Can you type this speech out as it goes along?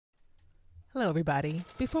Hello, everybody.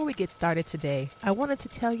 Before we get started today, I wanted to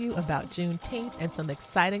tell you about Juneteenth and some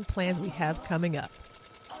exciting plans we have coming up.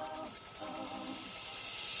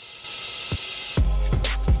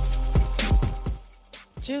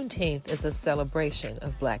 Juneteenth is a celebration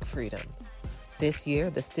of Black freedom. This year,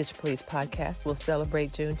 the Stitch Please podcast will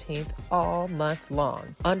celebrate Juneteenth all month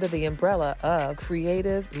long under the umbrella of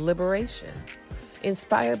creative liberation.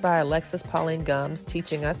 Inspired by Alexis Pauline Gumbs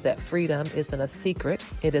teaching us that freedom isn't a secret,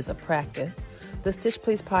 it is a practice, the Stitch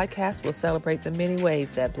Please podcast will celebrate the many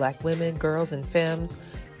ways that Black women, girls, and femmes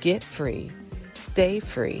get free, stay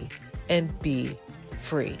free, and be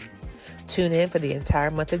free. Tune in for the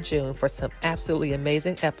entire month of June for some absolutely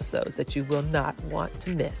amazing episodes that you will not want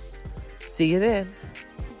to miss. See you then.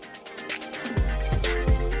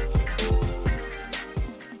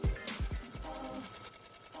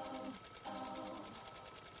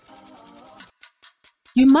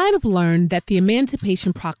 You might have learned that the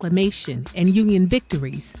Emancipation Proclamation and Union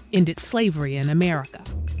victories ended slavery in America.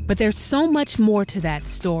 But there's so much more to that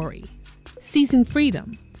story. Seizing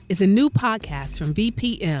Freedom is a new podcast from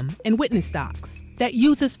VPM and Witness Docs that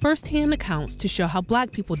uses firsthand accounts to show how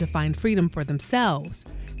Black people defined freedom for themselves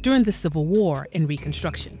during the Civil War and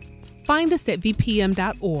Reconstruction. Find us at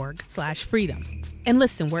vpm.org/freedom and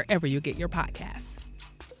listen wherever you get your podcasts.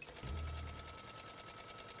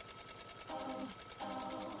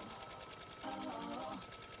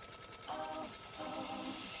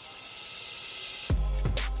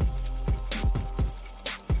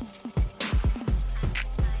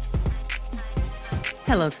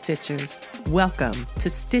 Hello, Stitchers. Welcome to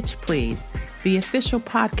Stitch Please, the official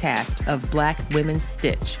podcast of Black Women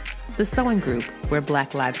Stitch, the sewing group where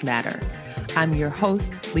Black Lives Matter. I'm your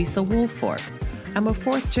host, Lisa Woolfork. I'm a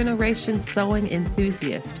fourth-generation sewing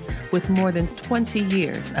enthusiast with more than 20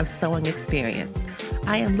 years of sewing experience.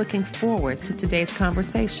 I am looking forward to today's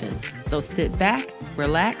conversation, so sit back,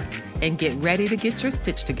 relax, and get ready to get your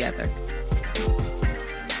stitch together.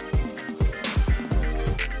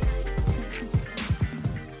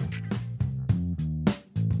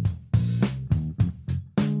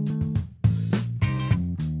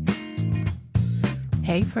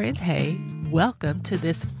 Hey friends, hey, welcome to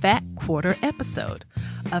this Fat Quarter episode.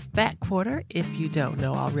 A fat quarter, if you don't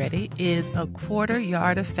know already, is a quarter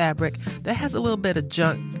yard of fabric that has a little bit of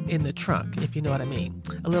junk in the trunk, if you know what I mean.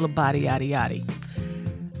 A little body yaddy yaddy.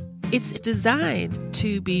 It's designed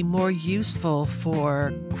to be more useful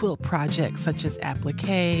for quilt projects such as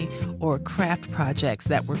applique or craft projects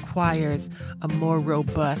that requires a more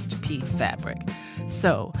robust pea fabric.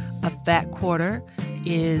 So a fat quarter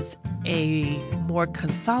is a more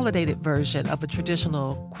consolidated version of a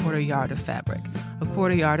traditional quarter yard of fabric. A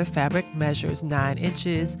quarter yard of fabric measures 9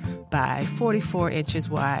 inches by 44 inches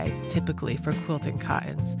wide, typically for quilting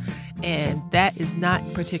cottons. And that is not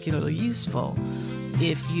particularly useful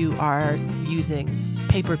if you are using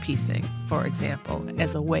paper piecing, for example,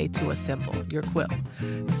 as a way to assemble your quilt.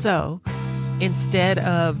 So instead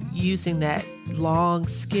of using that long,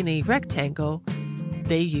 skinny rectangle,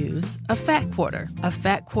 they use a fat quarter. A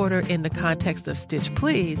fat quarter in the context of Stitch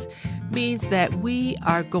Please means that we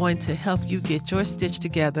are going to help you get your stitch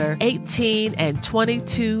together 18 and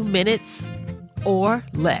 22 minutes or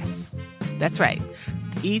less. That's right.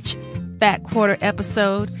 Each fat quarter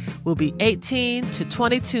episode will be 18 to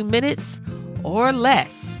 22 minutes or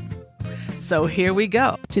less. So here we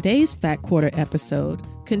go. Today's Fat Quarter episode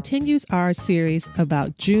continues our series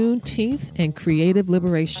about Juneteenth and creative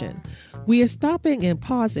liberation. We are stopping and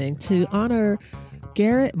pausing to honor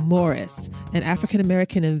Garrett Morris, an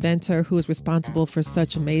African-American inventor who is responsible for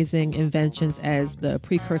such amazing inventions as the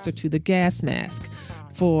precursor to the gas mask,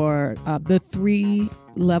 for the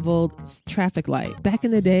 3-leveled traffic light. Back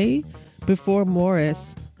in the day, before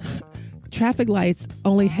Morris, traffic lights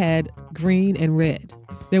only had green and red.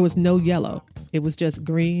 There was no yellow. It was just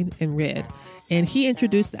green and red. And he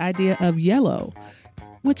introduced the idea of yellow,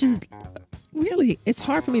 which is really, it's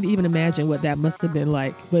hard for me to even imagine what that must have been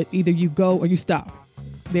like. But either you go or you stop.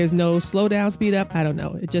 There's no slow down, speed up. I don't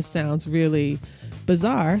know. It just sounds really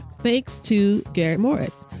bizarre. Thanks to Garrett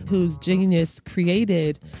Morris, whose genius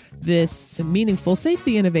created this meaningful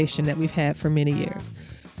safety innovation that we've had for many years.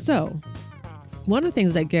 So one of the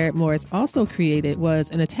things that Garrett Morris also created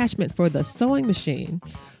was an attachment for the sewing machine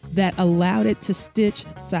that allowed it to stitch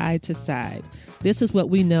side to side. This is what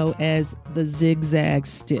we know as the zigzag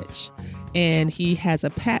stitch. And he has a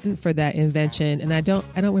patent for that invention, and I don't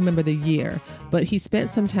remember the year, but he spent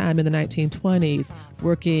some time in the 1920s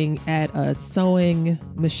working at a sewing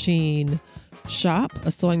machine shop,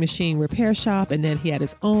 a sewing machine repair shop, and then he had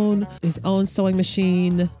his own sewing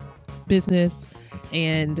machine business.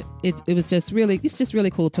 And it's just really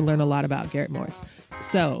cool to learn a lot about Garrett Morris.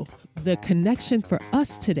 So the connection for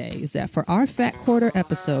us today is that for our Fat Quarter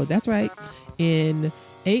episode, that's right, in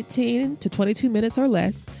 18 to 22 minutes or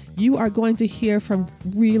less, you are going to hear from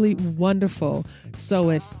really wonderful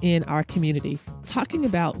sewists in our community talking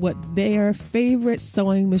about what their favorite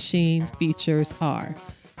sewing machine features are.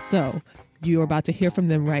 So you're about to hear from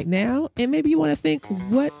them right now, and maybe you want to think,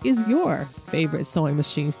 what is your favorite sewing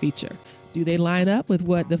machine feature? Do they line up with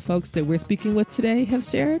what the folks that we're speaking with today have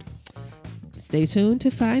shared? Stay tuned to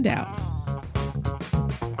find out.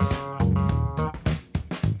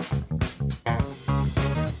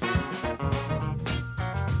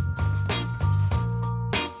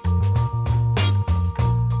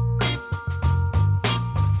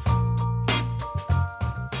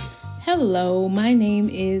 Hello, my name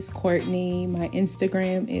is Courtney. My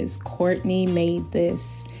Instagram is Courtney Made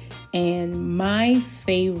This. And my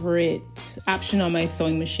favorite option on my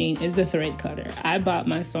sewing machine is the thread cutter. I bought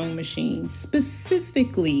my sewing machine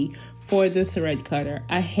specifically for the thread cutter.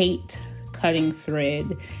 I hate cutting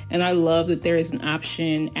thread, and I love that there is an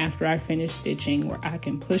option after I finish stitching where I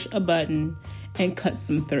can push a button and cut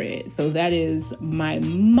some thread. So that is my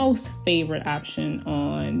most favorite option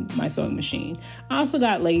on my sewing machine. I also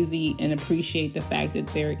got lazy and appreciate the fact that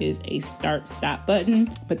there is a start-stop button,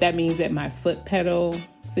 but that means that my foot pedal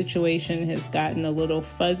situation has gotten a little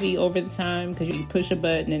fuzzy over the time because you push a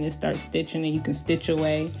button and it starts stitching and you can stitch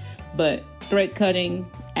away. But thread cutting,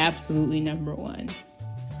 absolutely number one.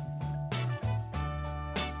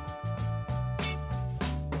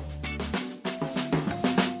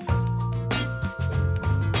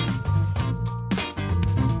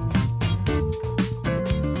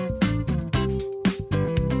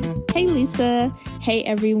 Hey Lisa, hey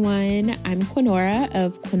everyone, I'm Quinora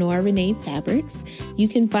of Quinora Renee Fabrics. You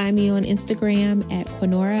can find me on Instagram at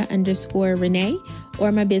Quinora_Renee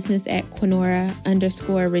or my business at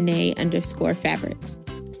Quinora_Renee_Fabrics.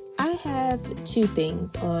 I have two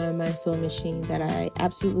things on my sewing machine that I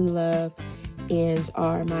absolutely love and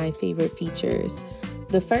are my favorite features.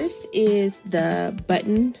 The first is the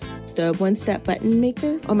one-step button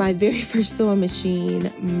maker. On my very first sewing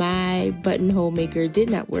machine, my buttonhole maker did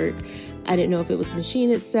not work. I didn't know if it was the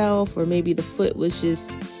machine itself or maybe the foot was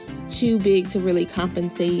just too big to really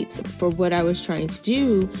compensate for what I was trying to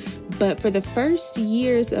do. But for the first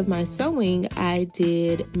years of my sewing, I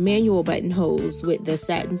did manual buttonholes with the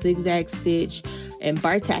satin zigzag stitch and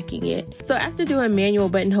bar tacking it. So after doing manual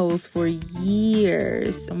buttonholes for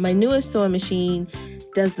years, my newest sewing machine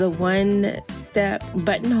does the one-step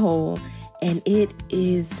buttonhole, and it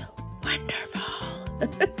is wonderful.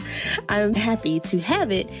 I'm happy to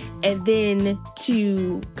have it. And then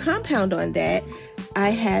to compound on that, I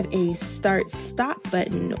have a start-stop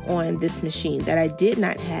button on this machine that I did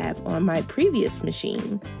not have on my previous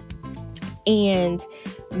machine. And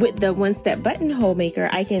with the one-step buttonhole maker,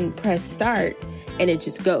 I can press start and it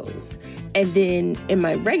just goes. And then in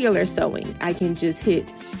my regular sewing, I can just hit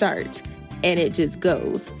start and it just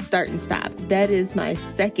goes, start and stop. That is my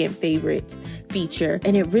second favorite feature.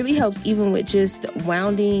 And it really helps even with just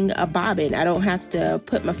wounding a bobbin. I don't have to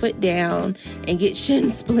put my foot down and get shin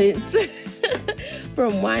splints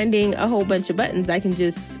from winding a whole bunch of buttons. I can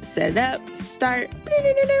just set it up, start,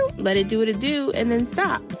 let it do what it do, and then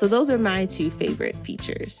stop. So those are my two favorite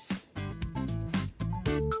features.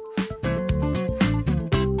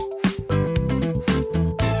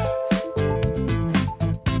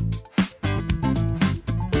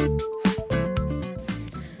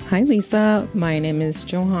 Hi Lisa, my name is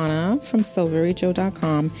Johanna from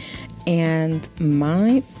SilveryJoe.com, and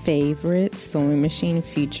my favorite sewing machine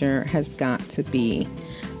feature has got to be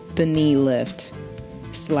the knee lift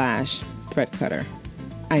 / thread cutter.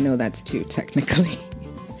 I know that's too technically.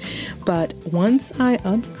 But once I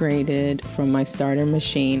upgraded from my starter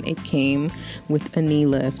machine, it came with a knee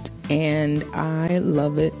lift, and I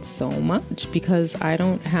love it so much because I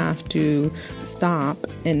don't have to stop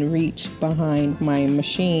and reach behind my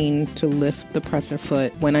machine to lift the presser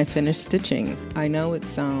foot when I finish stitching. I know it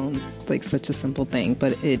sounds like such a simple thing,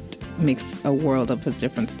 but it makes a world of a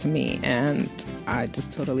difference to me, and I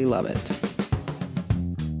just totally love it.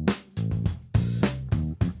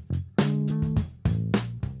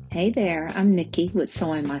 Hey there, I'm Nikki with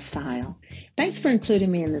Sewing My Style. Thanks for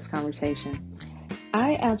including me in this conversation.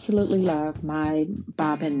 I absolutely love my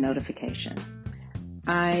bobbin notification.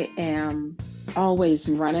 I am always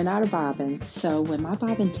running out of bobbin, so when my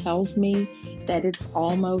bobbin tells me that it's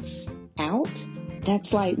almost out,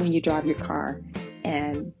 that's like when you drive your car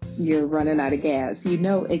and you're running out of gas. You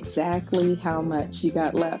know exactly how much you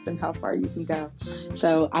got left and how far you can go.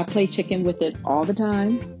 So I play chicken with it all the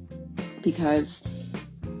time because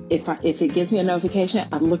if it gives me a notification,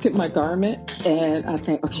 I look at my garment and I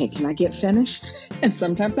think, okay, can I get finished? And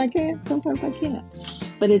sometimes I can, sometimes I can't.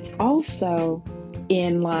 But it's also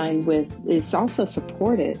it's also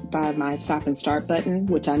supported by my stop and start button,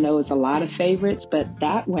 which I know is a lot of favorites. But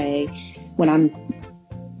that way, when I'm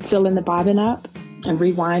filling the bobbin up and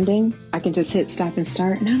rewinding, I can just hit stop and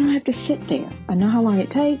start and I don't have to sit there. I know how long it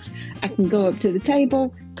takes. I can go up to the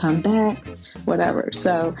table, come back, whatever.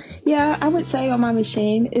 So yeah, I would say on my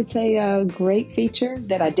machine, it's a great feature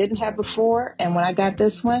that I didn't have before. And when I got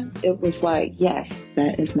this one, it was like, yes,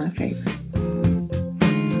 that is my favorite.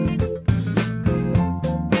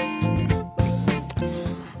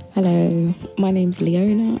 Hello, my name's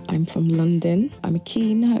Leona. I'm from London. I'm a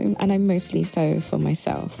keen home and I mostly sew for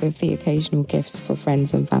myself with the occasional gifts for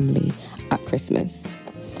friends and family at Christmas.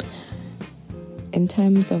 In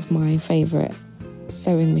terms of my favourite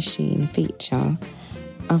sewing machine feature,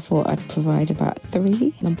 I thought I'd provide about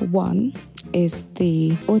 3. Number 1 is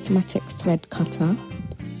the automatic thread cutter.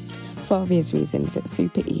 For obvious reasons, it's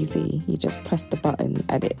super easy. You just press the button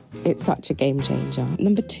and it's such a game changer.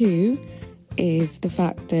 Number 2 is the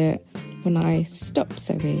fact that when I stop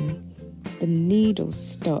sewing, the needle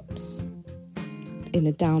stops in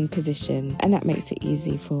a down position, and that makes it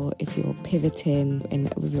easy for if you're pivoting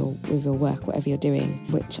with your work, whatever you're doing,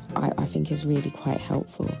 which I think is really quite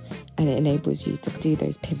helpful, and it enables you to do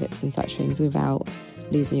those pivots and such things without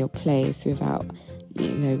losing your place, without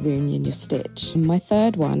ruining your stitch. My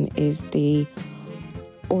third one is the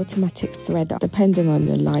automatic threader. Depending on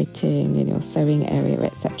your lighting and your sewing area,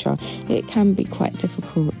 etc., it can be quite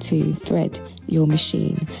difficult to thread your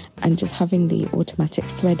machine, and just having the automatic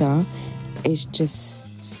threader is just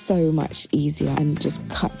so much easier and just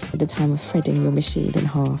cuts the time of threading your machine in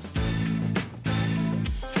half.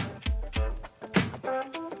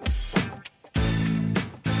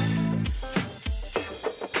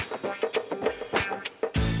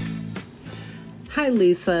 Hi,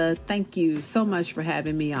 Lisa. Thank you so much for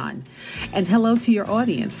having me on. And hello to your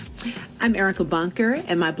audience. I'm Erica Bunker,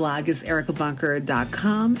 and my blog is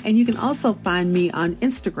ericabunker.com. And you can also find me on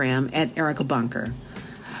Instagram at Erica Bunker.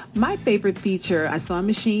 My favorite feature on sewing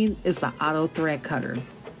machine is the auto thread cutter.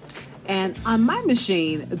 And on my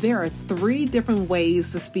machine, there are 3 different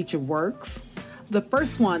ways this feature works. The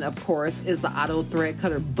first one, of course, is the auto thread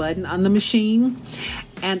cutter button on the machine.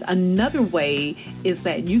 And another way is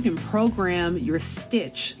that you can program your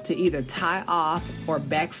stitch to either tie off or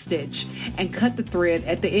back stitch and cut the thread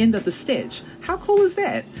at the end of the stitch. How cool is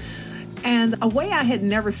that? And a way I had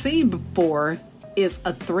never seen before is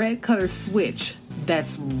a thread cutter switch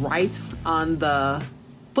that's right on the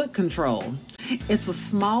foot control. It's a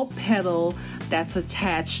small pedal that's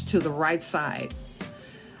attached to the right side.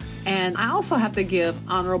 And I also have to give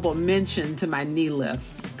honorable mention to my knee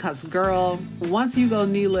lift, because girl, once you go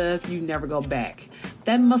knee lift, you never go back.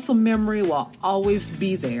 That muscle memory will always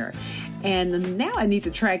be there. And now I need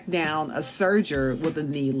to track down a serger with a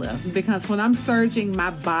knee lift, because when I'm serging,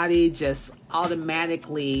 my body just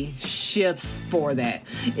automatically shifts for that.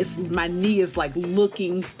 My knee is like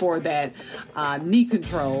looking for that knee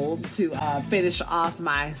control to finish off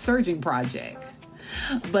my serging project.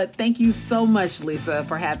 But thank you so much, Lisa,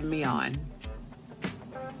 for having me on.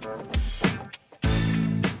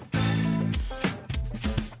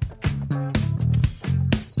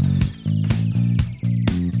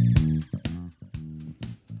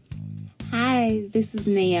 Hi, this is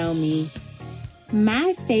Naomi.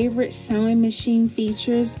 My favorite sewing machine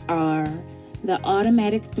features are the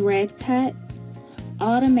automatic thread cut,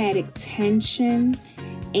 automatic tension,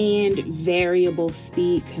 and variable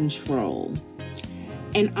speed control.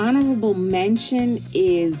 An honorable mention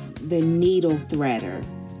is the needle threader.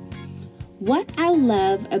 What I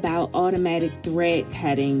love about automatic thread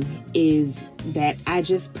cutting is that I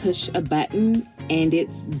just push a button and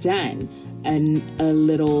it's done. A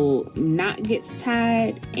little knot gets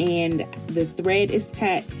tied and the thread is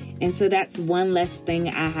cut. And so that's one less thing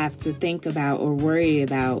I have to think about or worry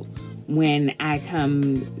about when I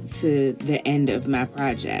come to the end of my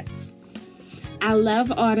projects. I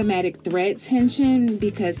love automatic thread tension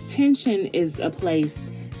because tension is a place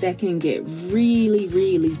that can get really,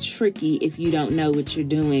 really tricky if you don't know what you're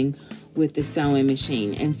doing with the sewing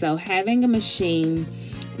machine. And so having a machine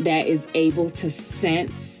that is able to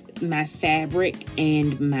sense my fabric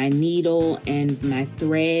and my needle and my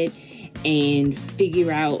thread and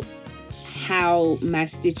figure out how my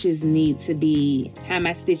stitches need to be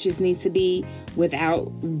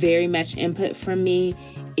without very much input from me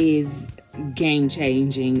is game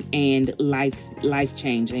changing and life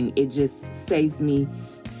changing. It just saves me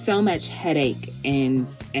so much headache and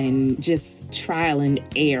just trial and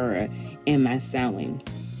error in my sewing.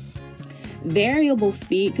 Variable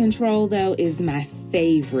speed control, though, is my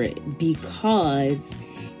favorite because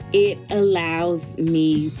it allows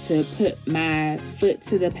me to put my foot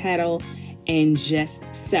to the pedal and just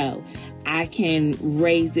sew. I can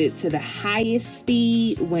raise it to the highest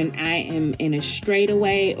speed when I am in a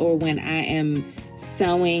straightaway or when I am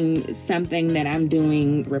sewing something that I'm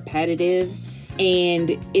doing repetitive.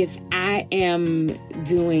 And if I am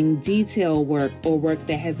doing detail work or work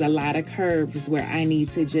that has a lot of curves where I need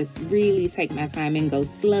to just really take my time and go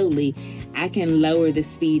slowly, I can lower the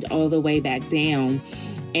speed all the way back down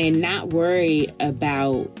and not worry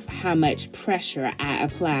about how much pressure I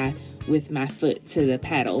apply with my foot to the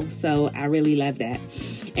pedal. So I really love that.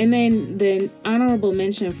 And then the honorable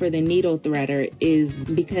mention for the needle threader is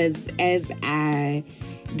because as I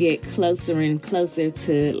get closer and closer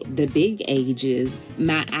to the big ages,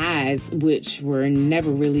 my eyes, which were never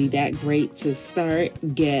really that great to start,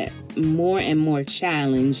 get more and more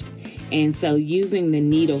challenged. And so using the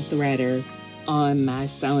needle threader on my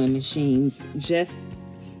sewing machines just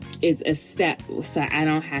is a step, so I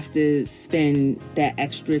don't have to spend that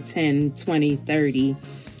extra 10, 20, 30,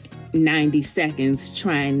 90 seconds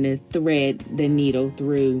trying to thread the needle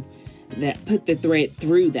through put the thread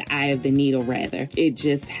through the eye of the needle rather. It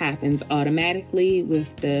just happens automatically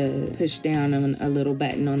with the push down on a little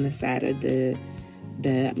button on the side of the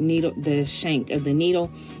needle, the shank of the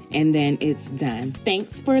needle, and then it's done.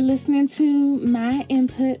 Thanks for listening to my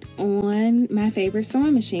input on my favorite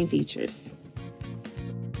sewing machine features.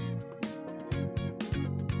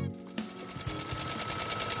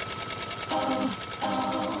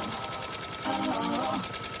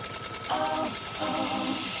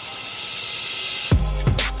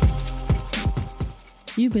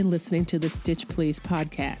 You've been listening to the Stitch Please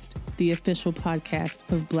podcast, the official podcast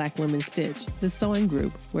of Black Women Stitch, the sewing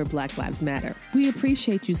group where Black Lives Matter. We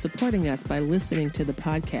appreciate you supporting us by listening to the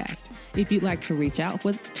podcast. If you'd like to reach out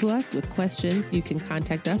to us with questions, you can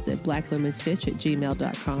contact us at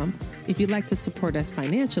blackwomenstitch@gmail.com. If you'd like to support us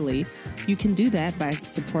financially, you can do that by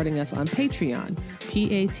supporting us on Patreon,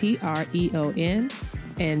 Patreon.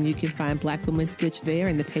 And you can find Black Women Stitch there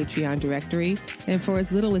in the Patreon directory. And for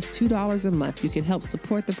as little as $2 a month, you can help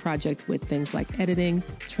support the project with things like editing,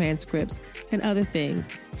 transcripts, and other things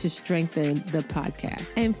to strengthen the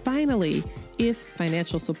podcast. And finally, if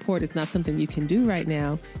financial support is not something you can do right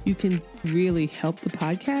now, you can really help the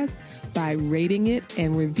podcast by rating it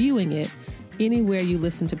and reviewing it anywhere you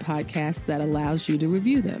listen to podcasts that allows you to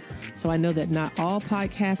review them. So I know that not all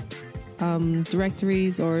podcast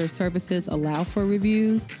directories or services allow for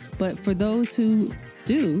reviews, but for those who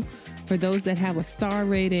do, for those that have a star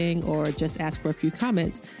rating or just ask for a few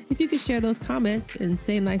comments, if you could share those comments and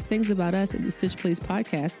say nice things about us at the Stitch Please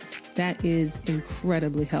podcast, that is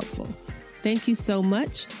incredibly helpful. Thank you so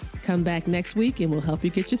much. Come back next week and we'll help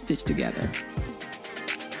you get your stitch together.